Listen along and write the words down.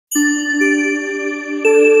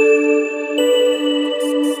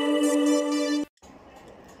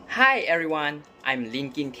everyone, I'm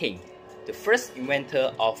Lin Kin Ting, the first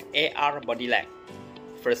inventor of AR BodyLab.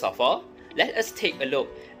 First of all, let us take a look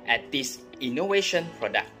at this innovation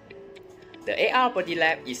product. The AR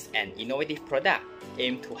BodyLab is an innovative product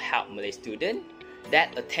aimed to help Malay students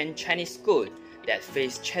that attend Chinese school that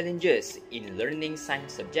face challenges in learning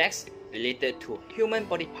science subjects related to human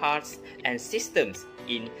body parts and systems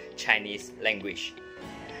in Chinese language.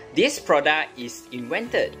 This product is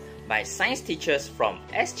invented by science teachers from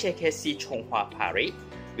SJKC Chung Hwa Parit,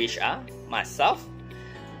 which are myself,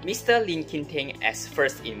 Mr. Lin Kin Ting as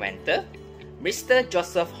first inventor, Mr.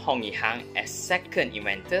 Joseph Hoong as second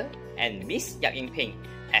inventor, and Miss Ying Peng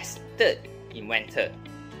as third inventor.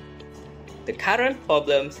 The current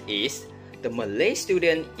problem is the Malay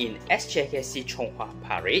student in SJKC Chung Hwa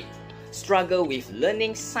Parit struggle with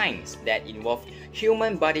learning science that involve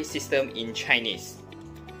human body system in Chinese.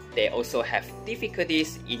 They also have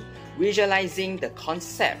difficulties in visualizing the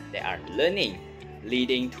concept they are learning,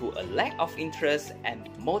 leading to a lack of interest and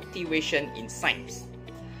motivation in science.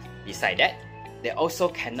 Besides that, they also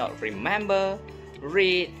cannot remember,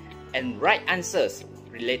 read, and write answers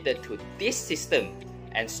related to this system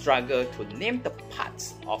and struggle to name the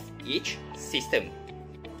parts of each system.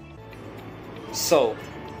 So,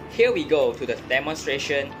 here we go to the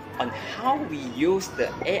demonstration on how we use the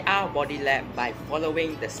AR BodyLab by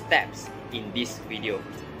following the steps in this video.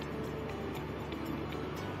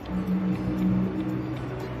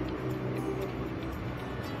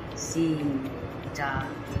 Xin chào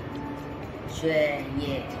xuê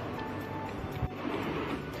ye.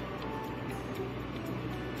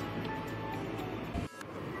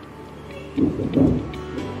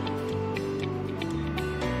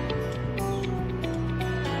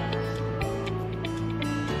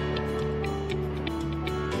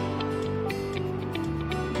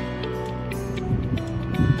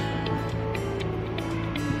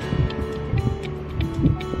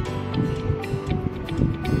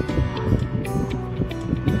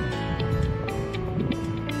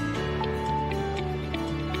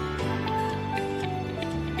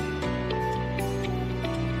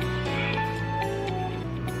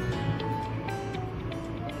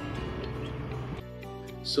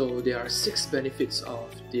 So there are 6 benefits of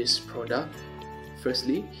this product.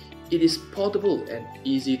 Firstly, it is portable and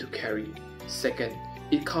easy to carry. Second,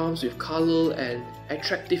 it comes with color and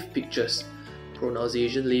attractive pictures,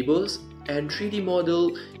 pronunciation labels, and 3D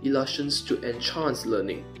model illustrations to enhance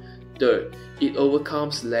learning. Third, it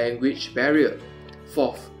overcomes language barrier.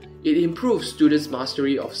 Fourth, it improves students'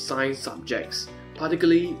 mastery of science subjects,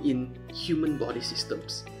 particularly in human body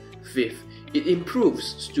systems. Fifth, it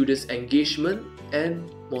improves students' engagement and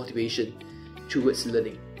motivation towards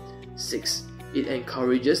learning. 6. It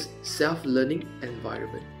encourages self-learning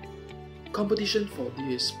environment. Competition for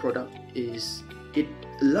this product is it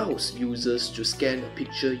allows users to scan a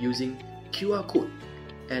picture using QR code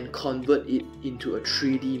and convert it into a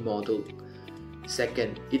 3D model.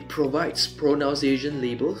 Second, it provides pronunciation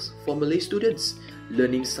labels for Malay students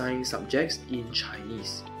learning science subjects in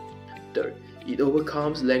Chinese. Third, it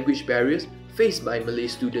overcomes language barriers faced by Malay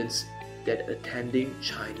students that attending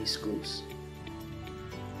Chinese schools.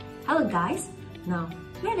 Hello guys, now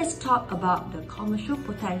let us talk about the commercial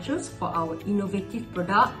potentials for our innovative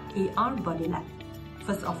product AR BodyLab.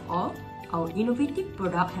 First of all, our innovative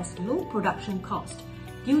product has low production cost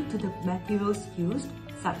due to the materials used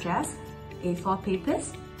such as A4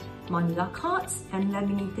 papers, manila cards, and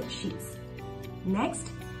laminated sheets.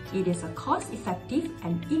 Next, it is a cost-effective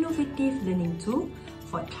and innovative learning tool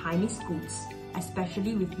for Chinese schools,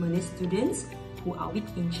 especially with Malay students who are weak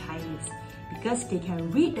in Chinese, because they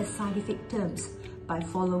can read the scientific terms by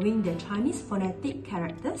following the Chinese phonetic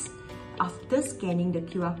characters after scanning the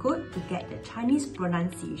QR code to get the Chinese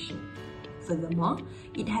pronunciation. Furthermore,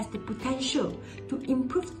 it has the potential to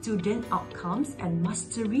improve student outcomes and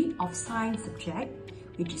mastery of science subject,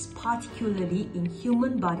 which is particularly in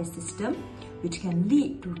human body system, which can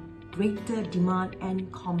lead to greater demand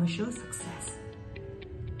and commercial success.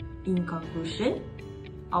 In conclusion,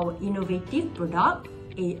 our innovative product,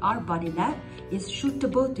 AR BodyLab, is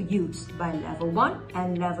suitable to use by Level 1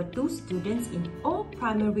 and Level 2 students in all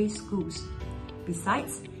primary schools.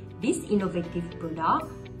 Besides, this innovative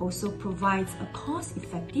product also provides a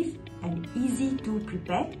cost-effective and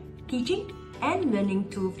easy-to-prepare teaching and learning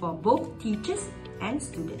tool for both teachers and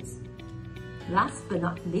students. Last but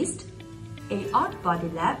not least, AR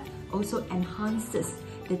BodyLab also enhances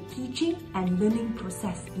the teaching and learning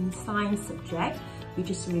process in science subject, which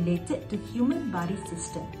is related to human body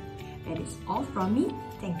system. That is all from me.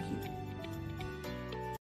 Thank you.